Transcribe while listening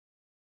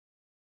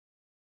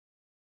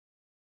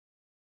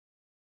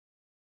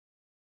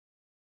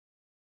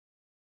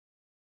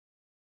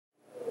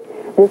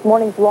This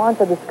morning's launch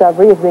of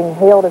Discovery is being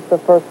hailed as the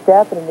first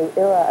step in a new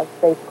era of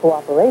space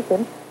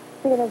cooperation.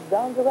 CNN's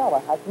John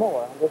Zarella has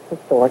more on this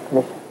historic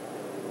mission.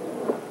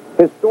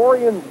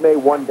 Historians may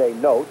one day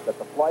note that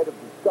the flight of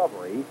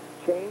Discovery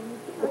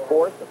changed the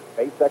course of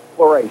space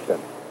exploration.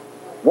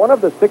 One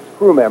of the 6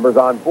 crew members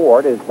on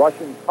board is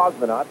Russian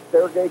cosmonaut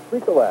Sergei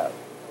Krikalev,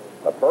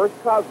 the first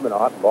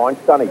cosmonaut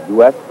launched on a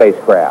U.S.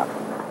 spacecraft.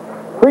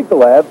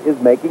 Krikalev is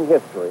making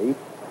history,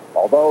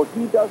 although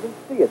he doesn't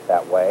see it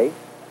that way.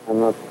 I'm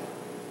not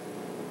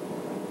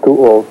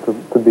too old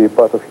to be a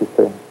part of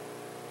history.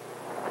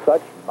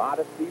 Such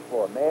modesty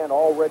for a man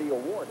already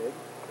awarded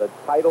the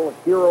title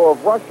Hero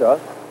of Russia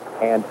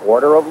and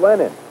Order of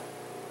Lenin.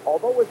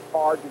 Although it's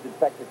hard to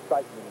detect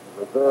excitement in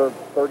the reserved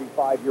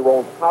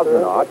 35-year-old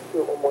cosmonaut,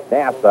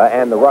 NASA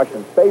and the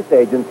Russian Space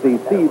Agency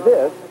see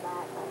this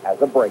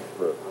as a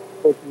breakthrough.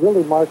 It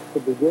really marks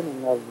the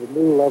beginning of the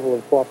new level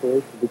of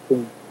cooperation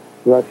between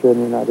Russia and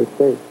the United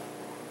States.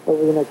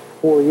 Over the next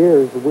 4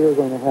 years, we're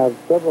going to have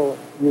several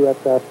U.S.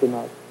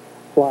 astronauts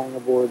flying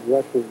aboard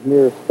Russia's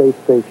Mir space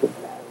station.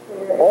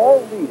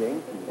 All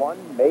leading to one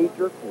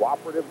major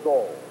cooperative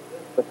goal,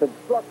 the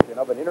construction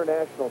of an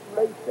international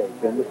space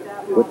station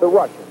with the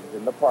Russians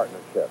in the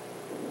partnership.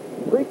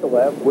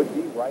 Krikalev would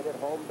be right at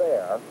home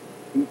there.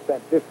 He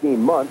spent 15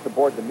 months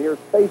aboard the Mir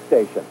space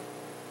station.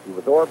 He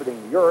was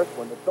orbiting the Earth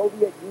when the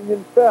Soviet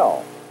Union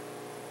fell.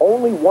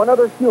 Only one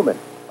other human,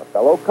 a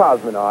fellow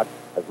cosmonaut,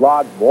 has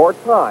logged more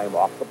time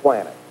off the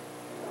planet.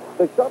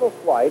 The shuttle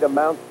flight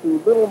amounts to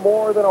little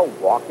more than a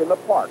walk in the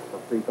park for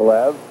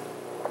Krikalev,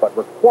 but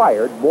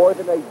required more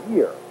than a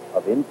year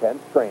of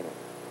intense training.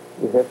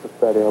 We have to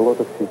study a lot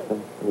of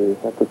systems. We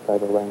have to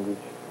study language.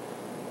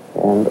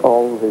 And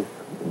all this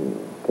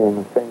came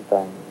at the same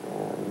time.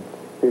 And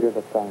the period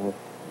of time was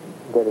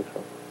very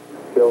short.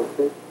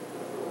 Chelsea,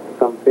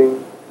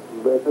 something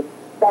better?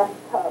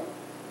 Bathtub.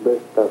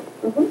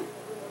 Bathtub.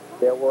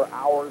 There were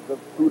hours of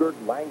tutored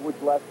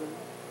language lessons,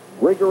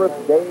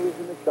 rigorous days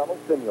in the shuttle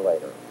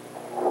simulator,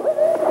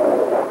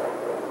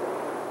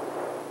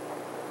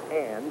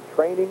 and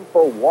training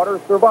for water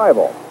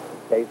survival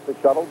in case the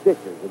shuttle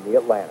ditches in the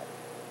Atlantic.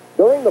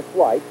 During the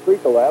flight,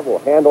 Krikalev will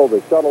handle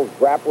the shuttle's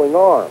grappling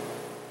arms.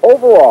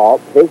 Overall,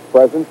 his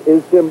presence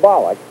is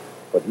symbolic,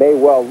 but may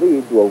well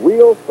lead to a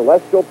real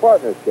celestial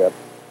partnership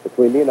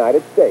between the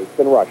United States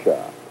and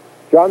Russia.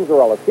 John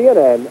Zarella,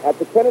 CNN, at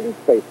the Kennedy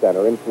Space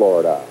Center in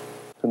Florida.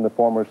 In the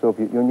former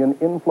Soviet Union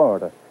in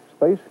Florida,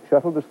 Space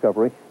Shuttle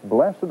Discovery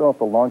blasted off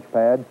the launch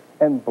pad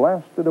and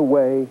blasted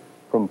away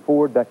from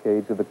 4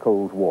 decades of the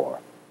Cold War.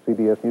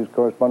 CBS News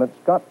correspondent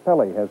Scott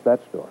Pelley has that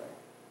story.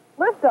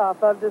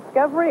 Liftoff of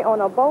Discovery on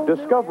a Bolden.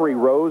 Discovery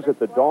rose at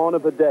the dawn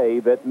of a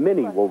day that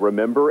many will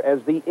remember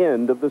as the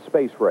end of the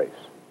space race.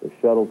 The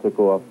shuttle took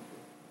off,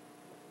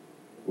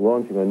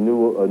 launching a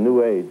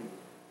new age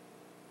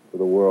for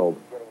the world.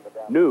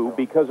 New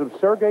because of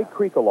Sergei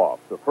Krikalev,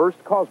 the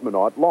first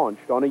cosmonaut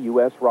launched on a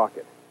U.S.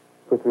 rocket.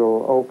 It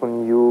will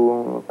open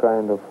new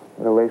kind of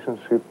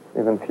relationship.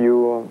 Even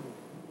few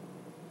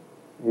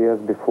years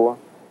before,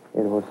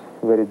 it was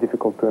very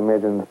difficult to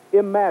imagine.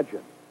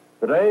 Imagine.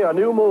 Today, a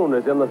new moon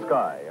is in the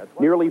sky.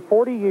 Nearly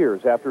 40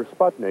 years after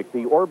Sputnik,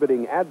 the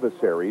orbiting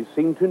adversaries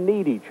seem to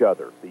need each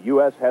other. The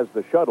U.S. has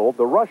the shuttle,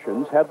 the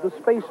Russians have the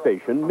space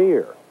station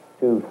Mir.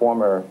 2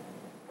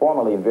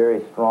 formerly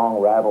very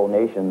strong rival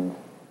nations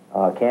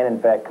can in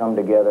fact come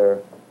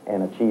together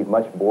and achieve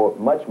much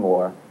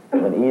more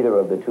than either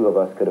of the 2 of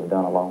us could have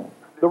done alone.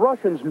 The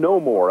Russians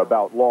know more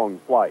about long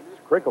flights.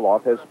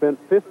 Krikalev has spent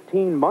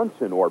 15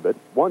 months in orbit.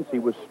 Once he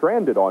was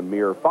stranded on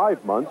Mir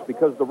 5 months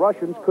because the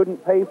Russians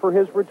couldn't pay for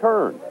his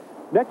return.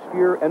 Next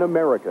year, an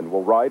American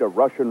will ride a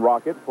Russian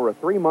rocket for a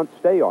 3-month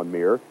stay on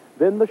Mir.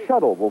 Then the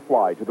shuttle will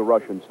fly to the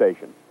Russian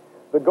station.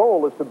 The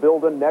goal is to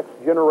build a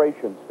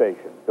next-generation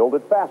station, build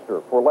it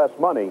faster for less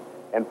money,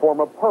 and form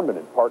a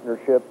permanent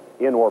partnership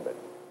in orbit.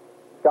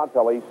 Scott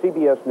Pelley,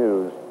 CBS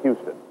News,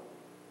 Houston.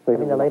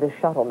 In the latest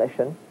shuttle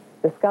mission,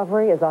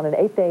 Discovery is on an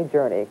 8-day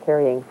journey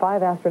carrying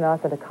 5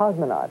 astronauts and a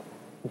cosmonaut.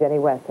 Jenny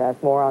West has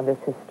more on this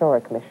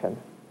historic mission.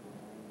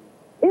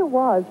 It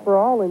was, for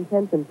all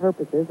intents and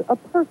purposes, a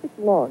perfect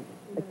launch.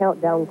 The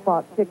countdown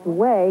clock ticked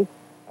away,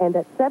 and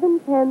at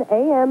 7:10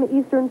 a.m.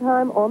 Eastern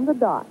Time on the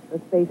dot, the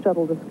Space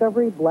Shuttle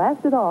Discovery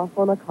blasted off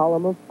on a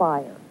column of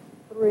fire.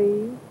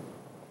 3,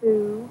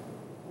 2,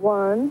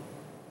 1...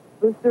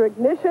 Booster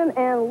ignition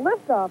and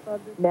liftoff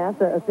of the...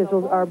 NASA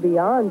officials are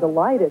beyond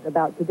delighted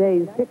about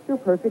today's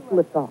picture-perfect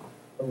liftoff.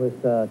 It was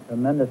a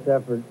tremendous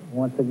effort,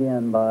 once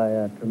again, by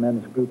a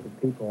tremendous group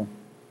of people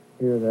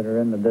here that are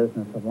in the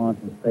business of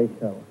launching space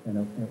shuttles, and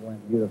it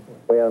went beautifully.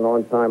 We had an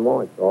on-time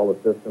launch. All the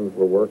systems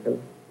were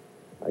working.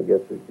 I guess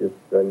it just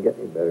doesn't get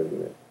any better than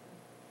this.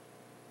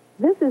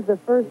 This is the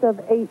first of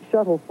 8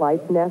 shuttle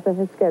flights NASA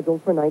has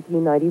scheduled for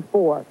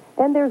 1994.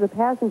 And there's a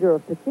passenger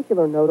of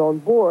particular note on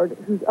board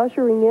who's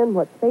ushering in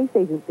what space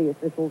agency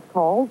officials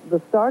call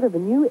the start of a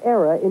new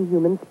era in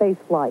human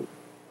spaceflight.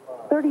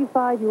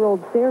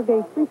 35-year-old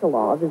Sergei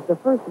Krikalev is the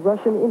first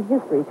Russian in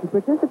history to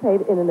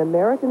participate in an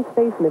American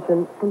space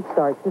mission from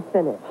start to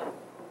finish.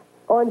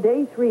 On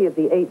day 3 of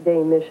the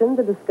 8-day mission,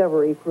 the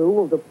Discovery crew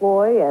will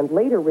deploy and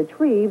later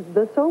retrieve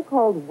the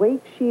so-called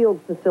wake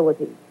shield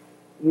facility,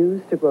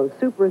 used to grow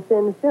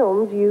super-thin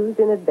films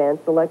used in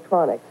advanced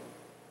electronics.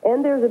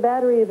 And there's a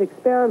battery of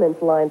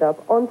experiments lined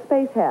up on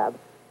Space Hab.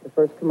 The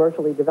first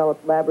commercially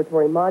developed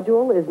laboratory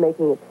module is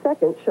making its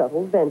second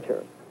shuttle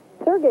venture.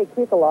 Sergei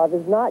Krikalev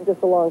is not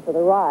just along for the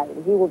ride.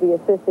 He will be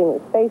assisting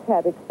with Space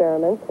Hab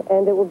experiments,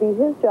 and it will be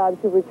his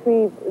job to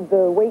retrieve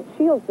the Wake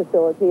Shield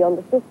facility on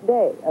the 5th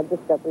day of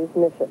Discovery's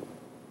mission.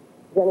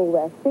 Jenny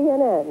West,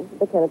 CNN,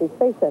 the Kennedy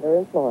Space Center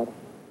in Florida.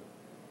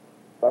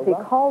 He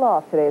called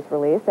off today's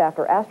release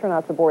after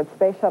astronauts aboard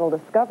Space Shuttle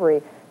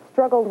Discovery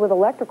struggled with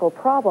electrical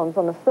problems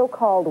on the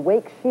so-called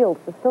Wake Shield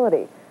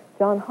facility.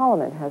 John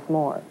Holloman has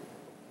more.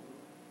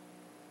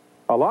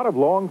 A lot of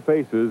long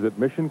faces at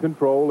Mission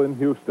Control in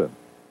Houston.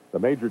 The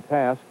major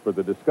task for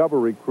the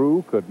Discovery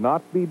crew could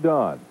not be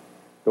done.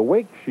 The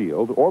Wake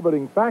Shield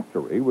orbiting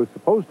factory was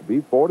supposed to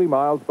be 40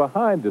 miles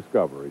behind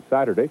Discovery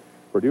Saturday,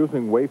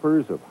 producing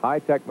wafers of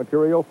high-tech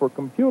material for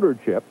computer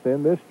chips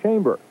in this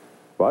chamber.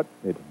 But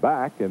it's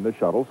back in the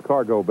shuttle's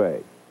cargo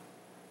bay.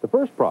 The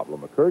first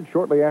problem occurred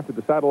shortly after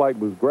the satellite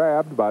was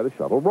grabbed by the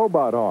shuttle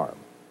robot arm.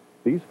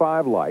 These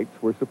 5 lights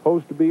were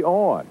supposed to be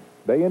on.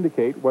 They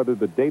indicate whether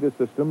the data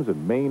systems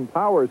and main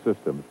power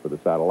systems for the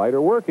satellite are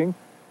working,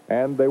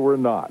 and they were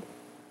not.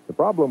 The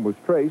problem was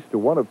traced to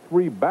one of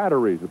 3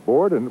 batteries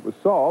aboard, and it was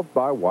solved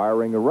by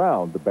wiring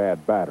around the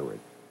bad battery.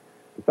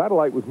 The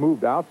satellite was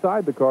moved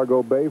outside the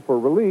cargo bay for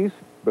release,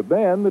 but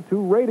then the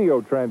 2 radio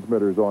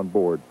transmitters on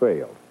board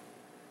failed.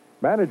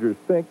 Managers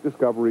think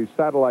Discovery's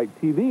satellite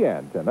TV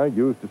antenna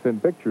used to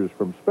send pictures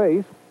from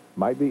space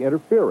might be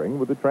interfering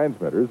with the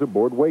transmitters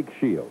aboard Wake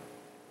Shield.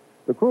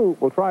 The crew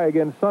will try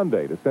again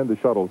Sunday to send the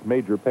shuttle's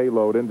major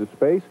payload into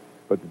space,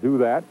 but to do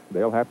that,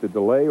 they'll have to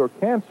delay or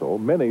cancel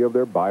many of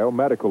their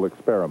biomedical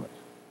experiments.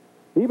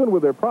 Even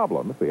with their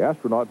problems, the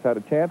astronauts had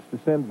a chance to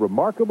send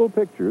remarkable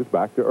pictures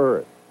back to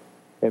Earth.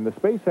 In the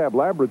Space Hab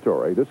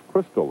laboratory, this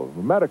crystal of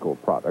a medical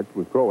product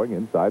was growing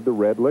inside the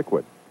red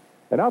liquid.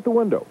 And out the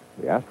window,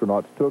 the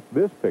astronauts took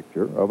this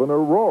picture of an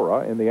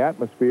aurora in the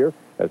atmosphere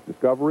as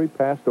Discovery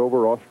passed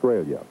over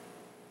Australia.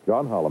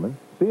 John Holloman,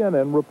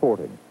 CNN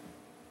reporting.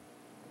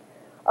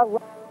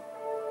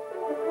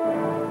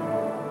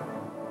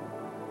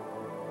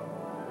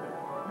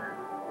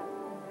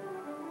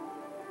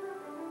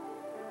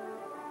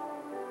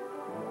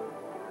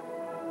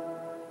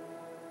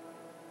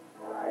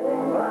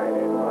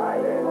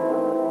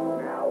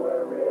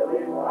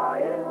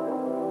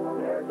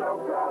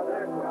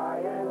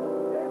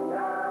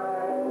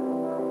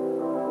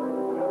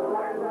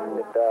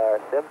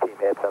 Sim team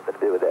had something to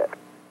do with that.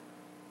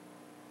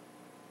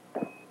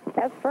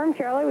 That's firm,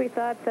 Charlie. We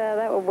thought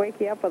that would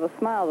wake you up with a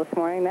smile this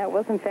morning. That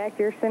was, in fact,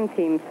 your sim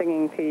team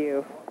singing to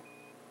you.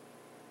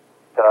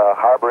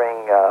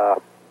 Harboring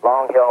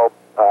long-held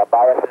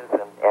biases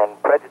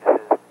and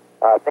prejudices,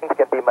 things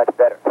can be much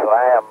better. So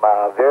I am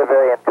very,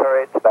 very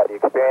encouraged by the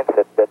experience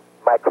that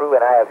my crew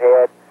and I have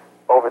had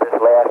over this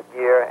last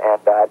year,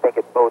 and I think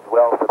it bodes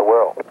well for the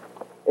world.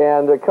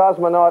 And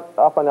cosmonaut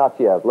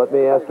Afanasyev, let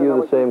me ask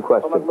you the same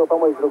question.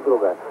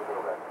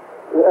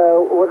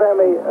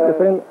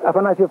 Господин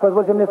Афанасьев,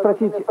 позвольте мне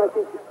спросить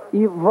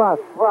и вас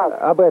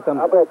об этом.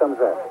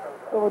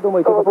 Что вы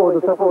думаете по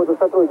поводу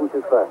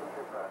сотрудничества?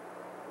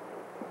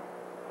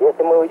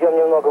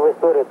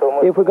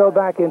 If we go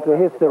back into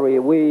history,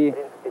 we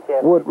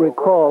would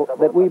recall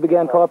that we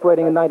began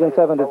cooperating in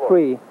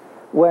 1973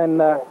 when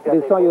the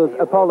Soyuz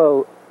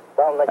Apollo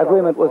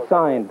agreement was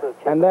signed,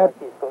 and that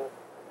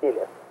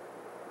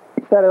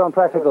set it on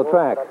practical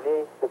track.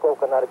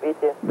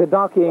 The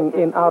docking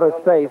in outer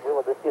space,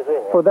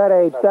 for that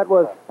age, that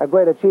was a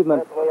great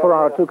achievement for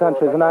our 2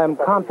 countries, and I am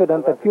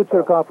confident that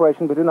future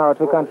cooperation between our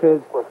 2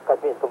 countries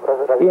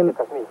in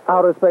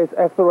outer space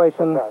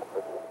exploration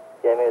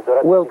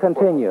will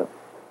continue.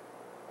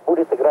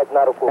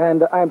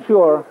 And I'm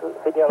sure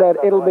that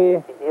it'll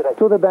be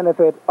to the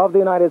benefit of the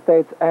United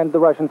States and the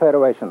Russian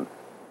Federation.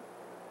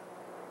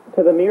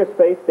 To the Mir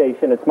space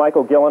station, it's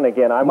Michael Gillen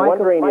again. I'm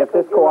wondering if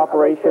this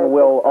cooperation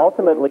will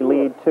ultimately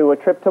lead to a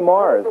trip to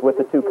Mars with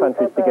the 2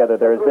 countries together.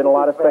 There has been a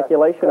lot of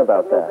speculation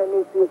about that.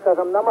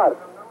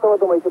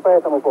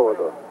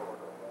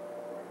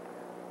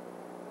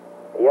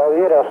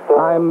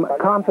 I'm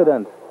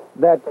confident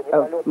that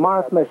a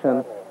Mars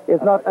mission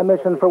is not a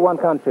mission for one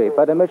country,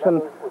 but a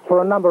mission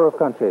for a number of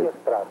countries.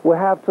 We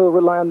have to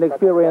rely on the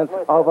experience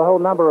of a whole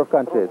number of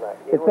countries.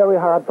 It's very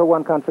hard for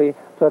one country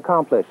to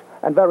accomplish,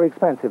 and very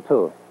expensive,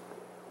 too.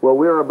 Well,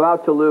 we're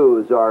about to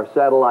lose our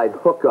satellite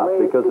hookup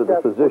because of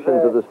the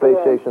positions of the space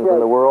stations in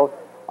the world.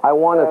 I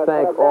want to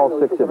thank all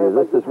 6 of you.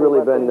 This has really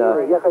been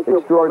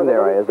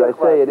extraordinary. As I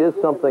say, it is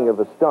something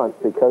of a stunt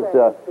because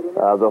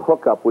the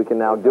hookup, we can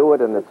now do it,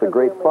 and it's a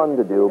great fun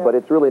to do, but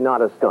it's really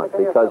not a stunt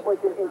because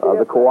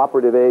the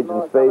cooperative age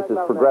in space is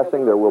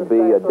progressing. There will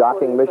be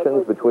docking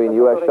missions between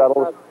U.S.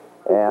 shuttles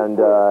and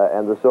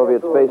the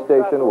Soviet space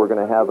station. We're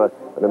going to have an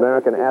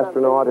American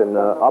astronaut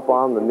up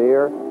on the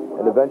Mir.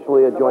 and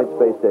eventually a joint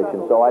space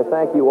station. So I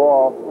thank you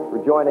all for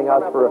joining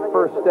us for a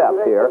first step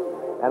here.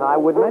 And I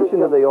would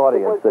mention to the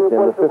audience that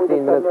in the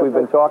 15 minutes we've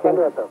been talking,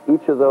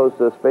 each of those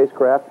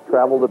spacecraft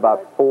traveled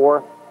about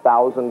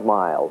 4,000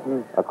 miles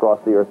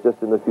across the Earth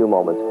just in the few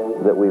moments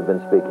that we've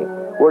been speaking.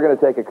 We're going to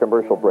take a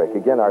commercial break.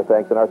 Again, our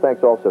thanks, and our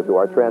thanks also to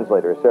our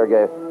translator,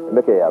 Sergei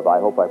Mikheyev. I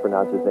hope I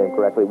pronounced his name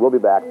correctly. We'll be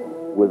back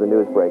with a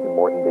news break and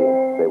Morton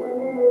Dean. Stay with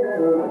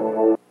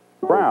us.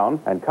 Brown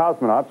and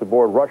cosmonauts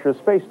aboard Russia's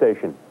space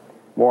station.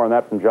 More on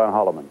that from John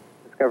Holloman.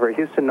 Discovery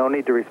Houston, no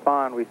need to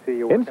respond. We see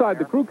you. Inside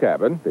the crew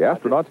cabin, the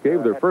astronauts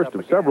gave their first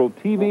of several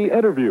TV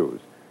interviews.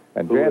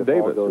 And Jan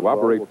Davis, who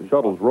operates the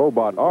shuttle's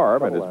robot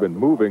arm and has been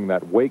moving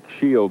that Wake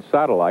Shield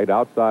satellite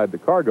outside the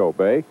cargo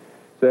bay,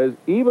 says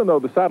even though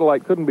the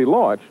satellite couldn't be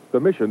launched, the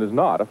mission is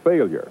not a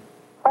failure.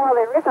 Well,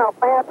 the original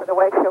plan for the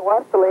Wake Shield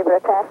was to leave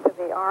it attached to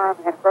the arm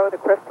and grow the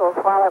crystals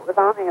while it was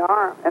on the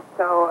arm. And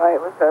so it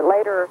was a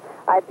later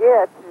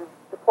idea to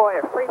deploy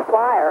a free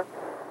flyer.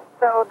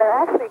 So they're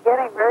actually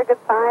getting very good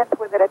science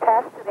with it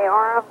attached to the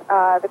arm.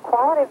 The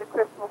quality of the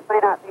crystals may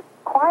not be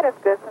quite as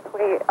good since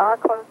we are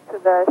close to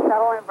the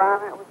shuttle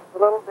environment, which is a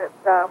little bit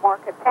more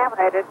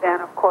contaminated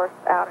than, of course,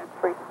 out in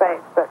free space.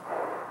 But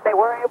they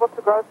were able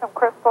to grow some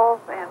crystals,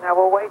 and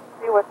we'll wait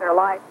and see what they're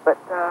like. But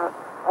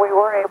we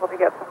were able to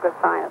get some good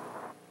science.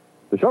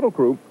 The shuttle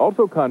crew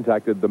also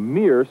contacted the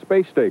Mir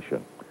space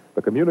station.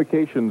 The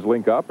communications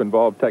link-up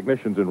involved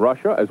technicians in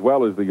Russia as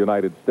well as the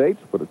United States,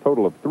 but a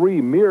total of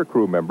 3 Mir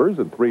crew members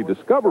and 3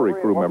 Discovery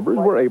crew members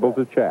were able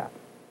to chat.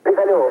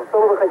 Krikalev,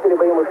 что вы хотели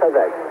бы ему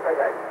сказать?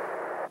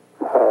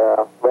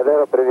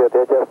 Валера, привет,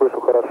 я тебя слышу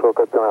хорошо,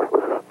 как ты нас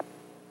слышишь?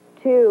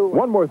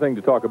 One more thing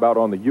to talk about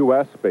on the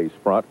U.S. space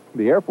front.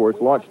 The Air Force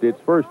launched its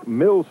first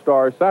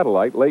Milstar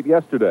satellite late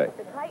yesterday.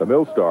 The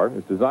Milstar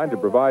is designed to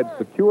provide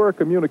secure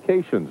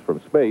communications from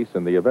space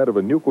in the event of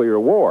a nuclear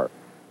war.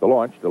 The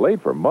launch,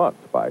 delayed for months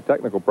by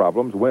technical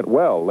problems, went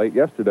well late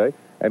yesterday,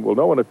 and we'll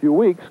know in a few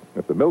weeks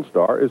if the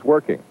Milstar is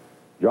working.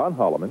 John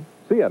Holloman,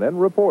 CNN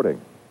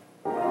reporting.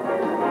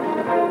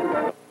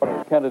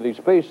 Kennedy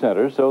Space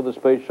Center, so the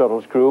Space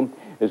Shuttle's crew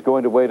is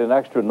going to wait an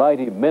extra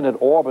 90-minute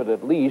orbit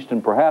at least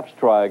and perhaps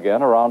try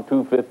again around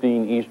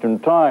 2:15 Eastern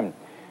Time.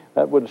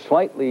 That would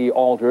slightly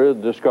alter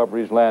the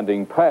Discovery's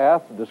landing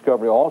path. The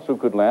Discovery also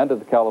could land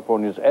at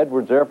California's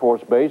Edwards Air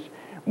Force Base.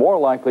 More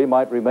likely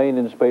might remain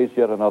in space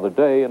yet another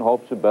day in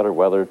hopes of better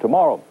weather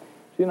tomorrow.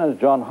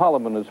 CNN's John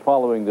Holloman is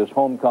following this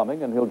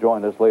homecoming, and he'll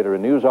join us later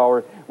in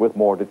NewsHour with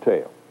more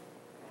detail.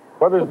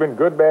 Weather's been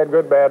good,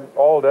 bad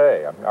all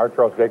day. Our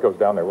Charles Jacobs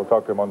down there. We'll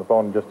talk to him on the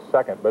phone in just a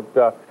second. But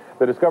the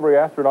Discovery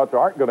astronauts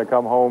aren't going to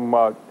come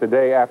home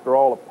today after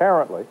all,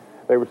 apparently.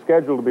 They were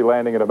scheduled to be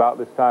landing at about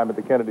this time at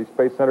the Kennedy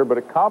Space Center, but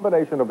a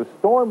combination of a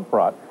storm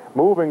front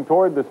moving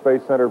toward the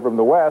Space Center from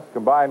the west,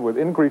 combined with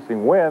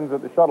increasing winds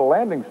at the shuttle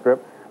landing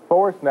strip,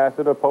 forced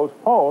NASA to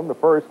postpone the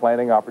first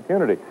landing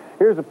opportunity.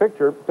 Here's a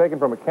picture taken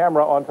from a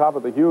camera on top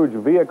of the huge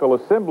vehicle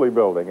assembly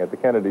building at the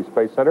Kennedy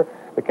Space Center.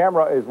 The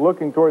camera is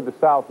looking toward the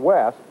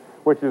southwest,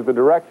 which is the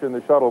direction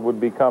the shuttle would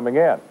be coming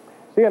in.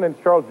 CNN's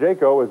Charles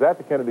Jaco is at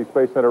the Kennedy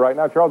Space Center right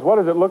now. Charles, what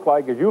does it look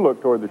like as you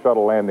look toward the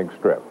shuttle landing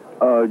strip?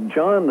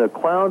 John, the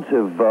clouds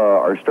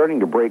are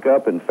starting to break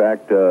up. In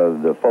fact,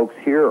 the folks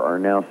here are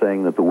now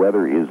saying that the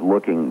weather is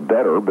looking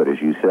better, but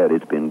as you said,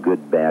 it's been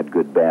good,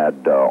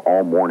 bad,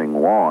 all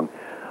morning long.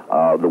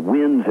 The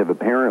winds have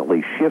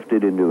apparently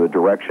shifted into a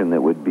direction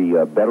that would be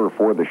better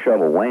for the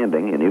shuttle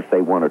landing, and if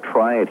they want to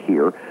try it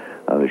here,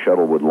 the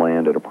shuttle would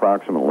land at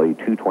approximately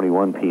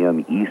 2:21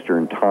 p.m.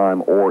 Eastern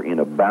Time, or in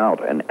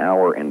about an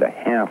hour and a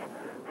half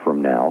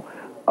from now.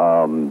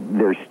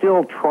 They're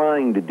still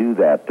trying to do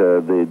that.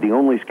 The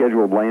only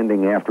scheduled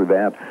landing after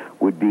that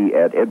would be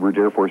at Edwards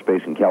Air Force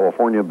Base in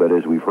California, but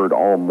as we've heard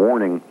all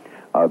morning,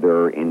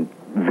 they're in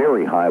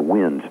very high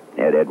winds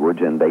at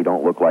Edwards, and they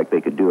don't look like they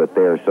could do it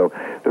there. So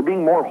they're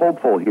being more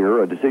hopeful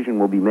here. A decision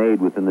will be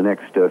made within the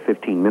next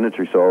 15 minutes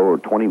or so, or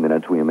 20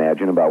 minutes, we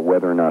imagine, about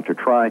whether or not to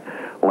try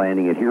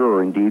landing it here,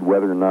 or indeed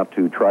whether or not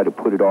to try to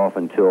put it off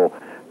until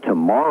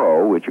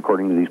tomorrow, which,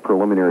 according to these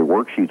preliminary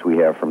worksheets we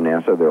have from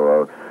NASA, there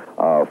are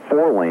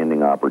 4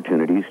 landing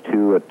opportunities,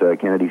 2 at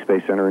Kennedy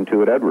Space Center and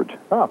 2 at Edwards.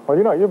 Oh, well,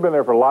 you know, you've been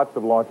there for lots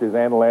of launches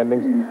and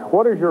landings.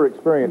 What does your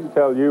experience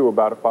tell you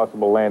about a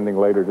possible landing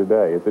later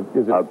today? Is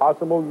it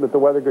possible that the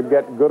weather could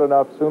get good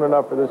enough soon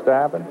enough for this to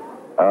happen?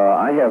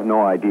 I have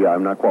no idea.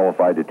 I'm not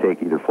qualified to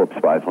take either Flip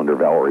Speisland or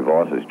Valerie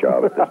Voss's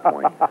job at this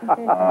point.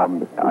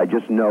 I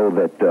just know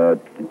that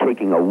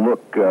taking a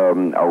look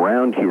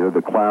around here,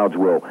 the clouds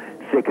will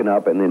thicken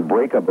up and then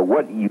break up. But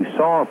what you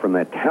saw from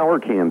that tower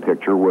cam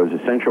picture was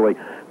essentially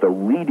the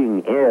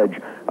leading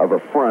edge of a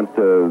front,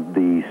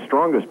 the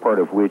strongest part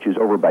of which is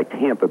over by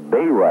Tampa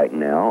Bay right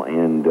now,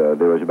 and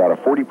there is about a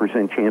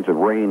 40% chance of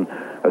rain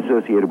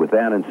associated with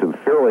that and some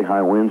fairly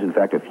high winds. In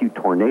fact, a few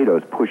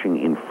tornadoes pushing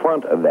in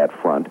front of that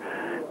front.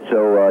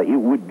 So it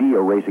would be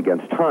a race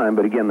against time,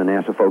 but again, the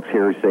NASA folks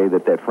here say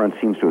that that front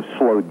seems to have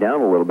slowed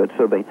down a little bit,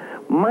 so they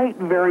might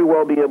very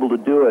well be able to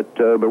do it,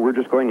 but we're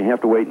just going to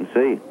have to wait and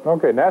see.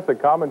 Okay, NASA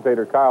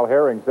commentator Kyle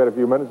Herring said a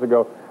few minutes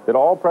ago that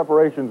all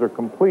preparations are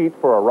complete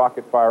for a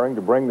rocket firing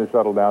to bring the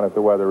shuttle down if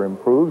the weather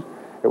improves.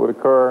 It would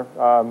occur,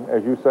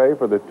 as you say,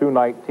 for the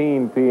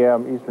 2:19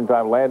 p.m. Eastern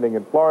Time landing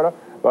in Florida,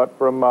 but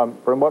from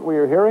what we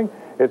are hearing,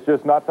 it's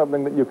just not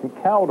something that you can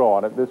count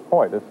on at this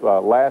point. This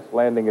last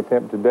landing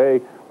attempt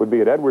today would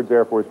be at Edwards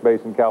Air Force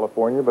Base in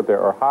California, but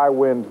there are high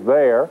winds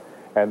there,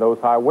 and those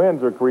high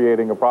winds are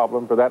creating a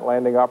problem for that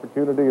landing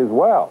opportunity as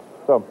well.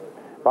 So,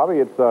 Bobby,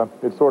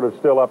 it's sort of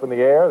still up in the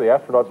air. The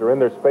astronauts are in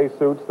their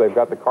spacesuits. They've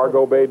got the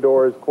cargo bay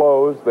doors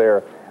closed.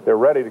 They're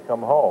ready to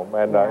come home.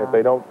 And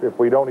if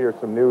we don't hear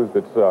some news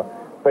that's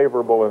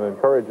favorable and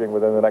encouraging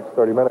within the next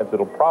 30 minutes,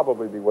 it'll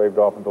probably be waved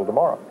off until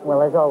tomorrow.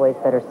 Well, as always,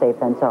 better safe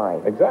than sorry.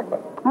 Exactly.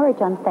 All right,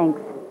 John, thanks.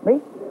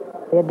 Reed?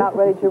 About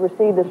ready to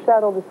receive the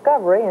Shuttle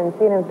Discovery, and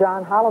CNN's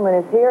John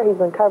Holloman is here. He's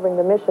been covering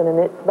the mission, and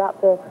it's about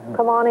to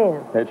come on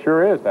in. It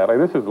sure is, Natalie.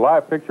 This is a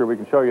live picture we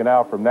can show you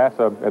now from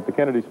NASA at the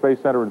Kennedy Space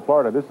Center in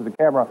Florida. This is the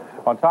camera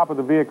on top of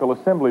the vehicle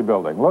assembly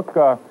building. Look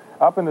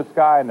up in the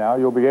sky now.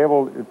 You'll be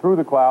able, through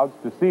the clouds,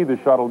 to see the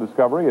Shuttle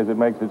Discovery as it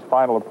makes its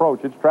final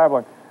approach. It's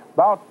traveling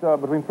about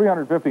between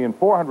 350 and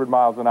 400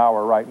 miles an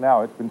hour right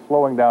now. It's been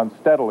slowing down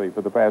steadily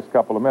for the past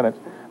couple of minutes,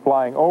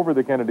 flying over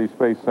the Kennedy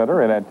Space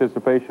Center in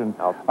anticipation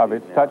of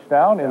its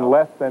touchdown in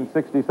less than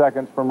 60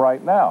 seconds from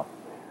right now.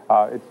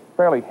 It's a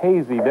fairly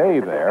hazy day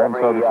there, and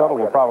so the shuttle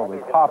will probably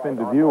pop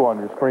into view on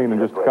your screen in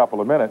just a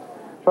couple of minutes.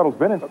 The shuttle's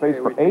been in space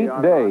for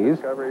 8 days,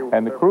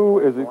 and the crew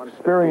is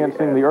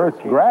experiencing the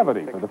Earth's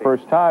gravity for the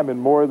first time in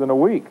more than a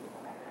week.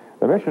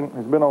 The mission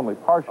has been only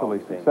partially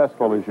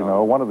successful, as you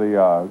know. One of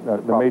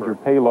the major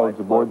payloads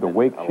aboard the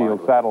Wake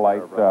Shield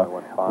satellite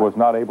was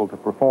not able to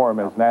perform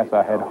as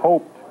NASA had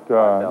hoped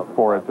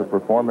for it to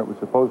perform. It was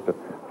supposed to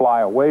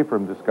fly away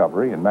from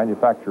Discovery and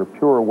manufacture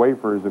pure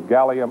wafers of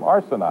gallium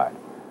arsenide.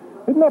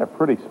 Isn't that a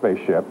pretty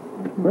spaceship?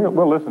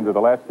 We'll listen to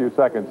the last few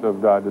seconds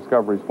of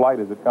Discovery's flight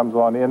as it comes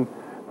on in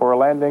for a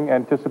landing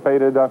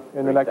anticipated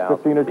in the next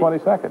 15 or 20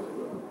 seconds.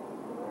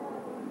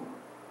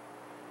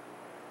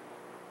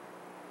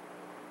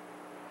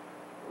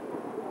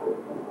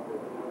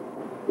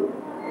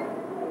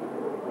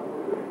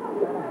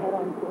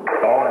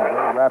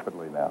 Very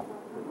rapidly now.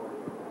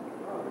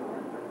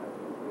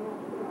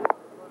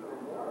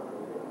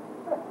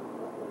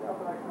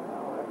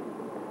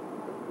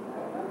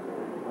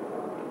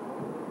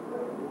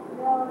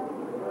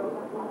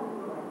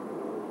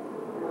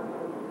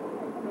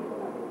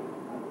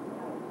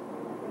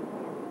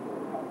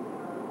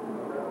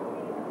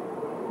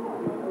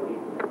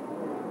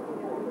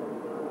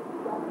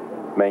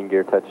 Main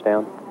gear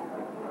touchdown.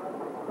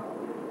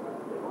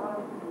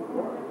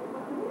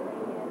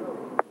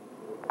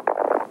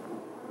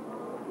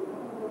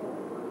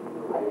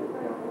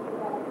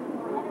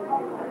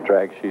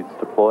 Drag chutes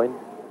deployed.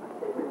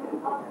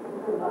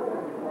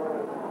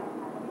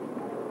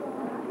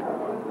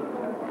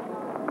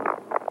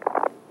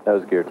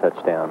 Nose gear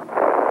touchdown.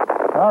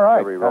 All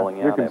right.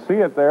 You can see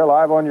it there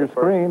live on your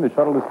screen, the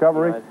Shuttle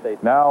Discovery,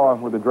 now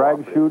with the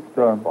drag chute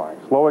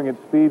slowing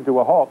its speed to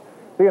a halt.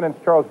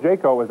 CNN's Charles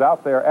Jaco is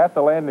out there at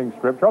the landing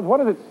strip. Charles, what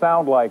does it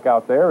sound like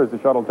out there as the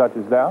shuttle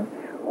touches down?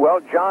 Well,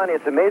 John,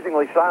 it's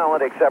amazingly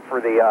silent except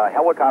for the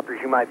helicopters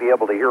you might be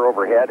able to hear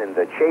overhead and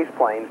the chase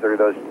planes. They're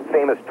those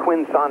famous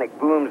twin sonic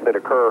booms that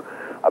occur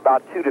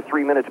about 2 to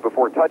 3 minutes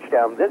before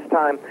touchdown. This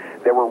time,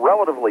 they were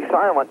relatively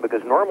silent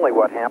because normally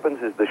what happens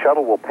is the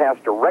shuttle will pass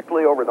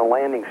directly over the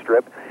landing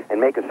strip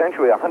and make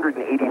essentially a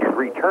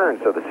 180-degree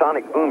turn, so the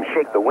sonic booms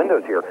shake the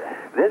windows here.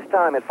 This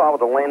time, it followed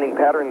a landing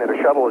pattern that a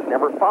shuttle has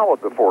never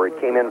followed before. It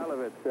came in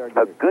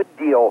a good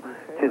deal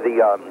to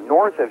the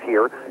north of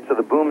here, so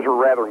the booms were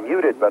rather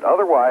muted, but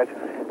otherwise,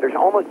 there's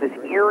almost this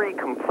eerie,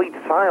 complete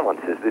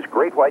silence as this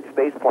great white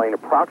space plane,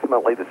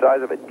 approximately the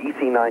size of a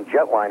DC-9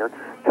 jetliner,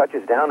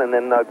 touches down and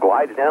then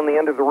glides down the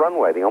end of the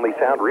runway. The only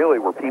sound really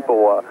were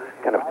people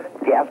kind of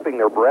gasping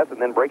their breath and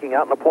then breaking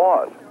out in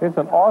applause. It's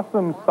an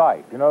awesome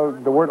sight. You know,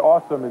 the word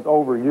awesome is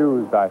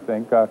overused, I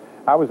think.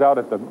 I was out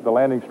at the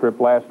landing strip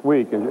last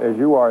week, as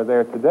you are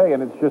there today,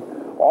 and it's just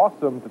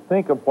awesome to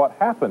think of what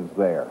happens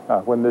there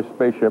when this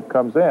spaceship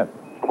comes in.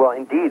 Well,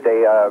 indeed,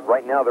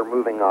 right now they're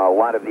moving a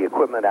lot of the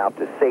equipment out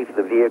to safe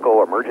the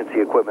vehicle.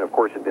 Emergency equipment, of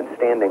course, has been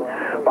standing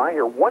by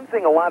here. One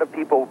thing a lot of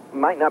people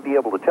might not be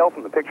able to tell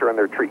from the picture on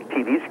their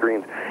TV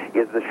screens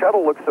is the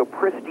shuttle looks so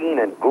pristine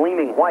and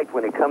gleaming white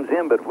when it comes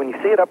in, but when you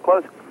see it up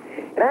close,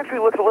 it actually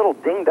looks a little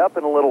dinged up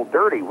and a little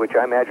dirty, which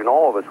I imagine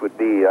all of us would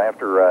be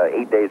after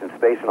 8 days in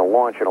space and a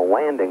launch and a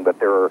landing, but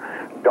there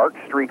are dark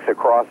streaks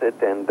across it,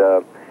 and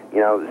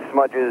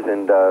smudges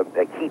and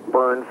heat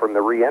burn from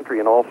the re-entry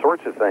and all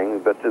sorts of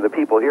things. But to the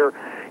people here,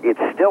 it's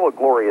still a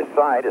glorious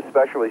sight,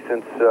 especially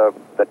since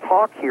the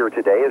talk here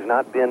today has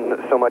not been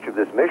so much of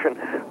this mission,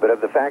 but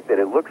of the fact that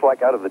it looks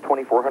like out of the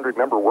 2,400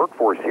 member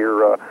workforce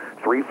here,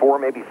 300, 400,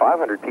 maybe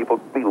 500 people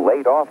could be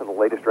laid off in the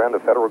latest round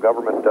of federal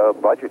government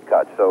budget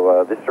cuts.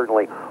 So this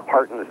certainly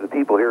heartens the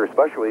people here,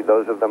 especially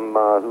those of them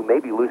who may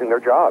be losing their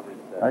jobs.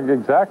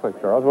 Exactly,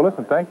 Charles. Well,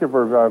 listen, thank you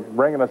for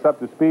bringing us up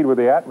to speed with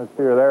the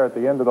atmosphere there at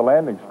the end of the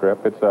landing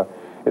strip.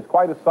 It's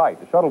quite a sight.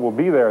 The shuttle will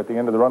be there at the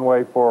end of the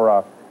runway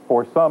for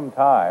some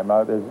time.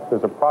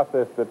 There's a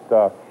process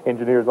that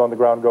engineers on the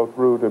ground go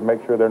through to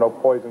make sure there are no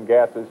poison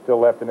gases still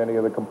left in any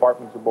of the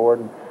compartments aboard.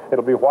 And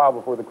it'll be a while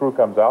before the crew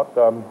comes out.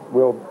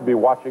 We'll be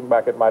watching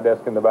back at my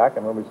desk in the back,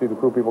 and when we see the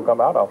crew people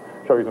come out, I'll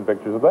show you some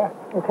pictures of that.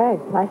 Okay,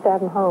 nice to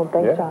have them home.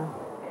 Thanks, John.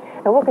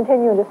 And we'll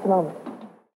continue in just a moment.